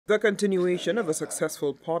The continuation of a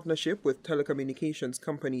successful partnership with telecommunications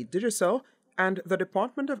company Digicel and the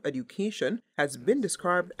Department of Education has been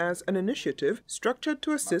described as an initiative structured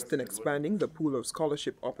to assist in expanding the pool of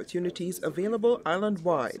scholarship opportunities available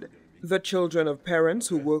island-wide. The children of parents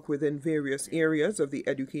who work within various areas of the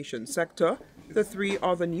education sector, the three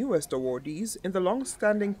are the newest awardees in the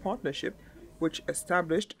long-standing partnership which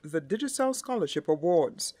established the Digicel Scholarship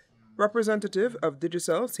Awards. Representative of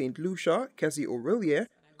Digicel St. Lucia, Kessie Aurelia,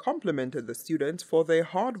 complimented the students for their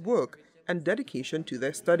hard work and dedication to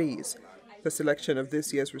their studies. The selection of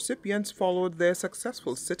this year's recipients followed their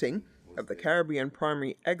successful sitting of the Caribbean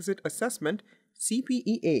Primary Exit Assessment,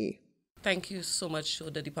 CPEA. Thank you so much to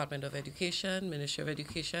the Department of Education, Ministry of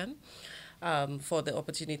Education, for the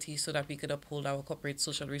opportunity so that we could uphold our corporate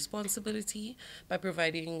social responsibility by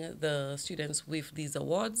providing the students with these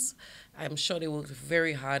awards. I'm sure they worked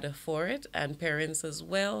very hard for it, and parents as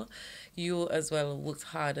well. You as well worked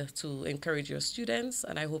hard to encourage your students,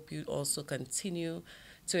 and I hope you also continue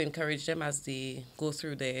to encourage them as they go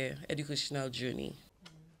through their educational journey.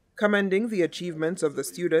 Commending the achievements of the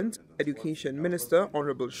students, Education Minister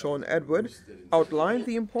Honorable Sean Edward outlined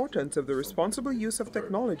the importance of the responsible use of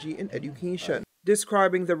technology in education,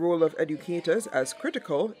 describing the role of educators as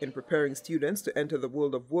critical in preparing students to enter the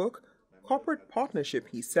world of work. Corporate partnership,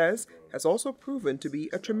 he says, has also proven to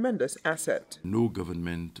be a tremendous asset. No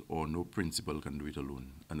government or no principal can do it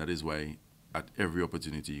alone, and that is why at every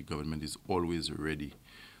opportunity, government is always ready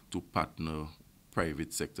to partner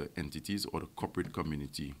private sector entities or the corporate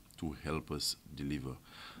community to help us deliver.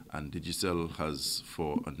 And Digicel has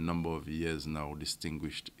for a number of years now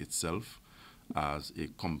distinguished itself as a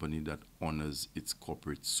company that honors its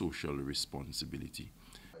corporate social responsibility.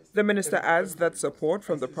 The minister adds that support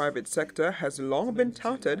from the private sector has long been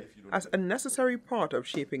touted as a necessary part of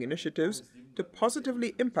shaping initiatives to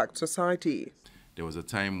positively impact society. There was a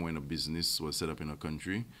time when a business was set up in a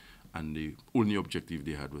country and the only objective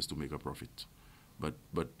they had was to make a profit.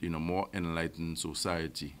 But in a more enlightened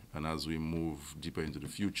society, and as we move deeper into the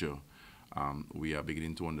future, we are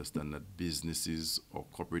beginning to understand that businesses or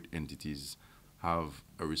corporate entities have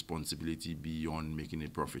a responsibility beyond making a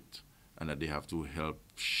profit, and that they have to help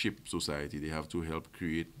shape society. They have to help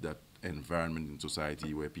create that environment in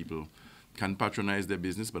society where people can patronize their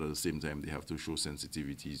business, but at the same time, they have to show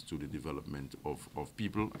sensitivities to the development of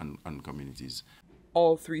people and communities.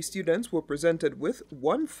 All three students were presented with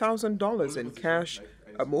 $1,000 in cash,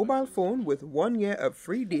 a mobile phone with 1 year of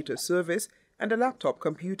free data service, and a laptop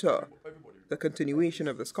computer. The continuation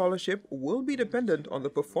of the scholarship will be dependent on the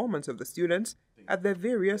performance of the students at their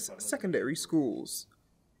various secondary schools.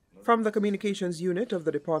 From the Communications Unit of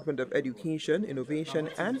the Department of Education, Innovation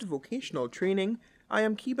and Vocational Training, I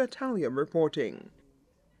am Kiba Taliam reporting.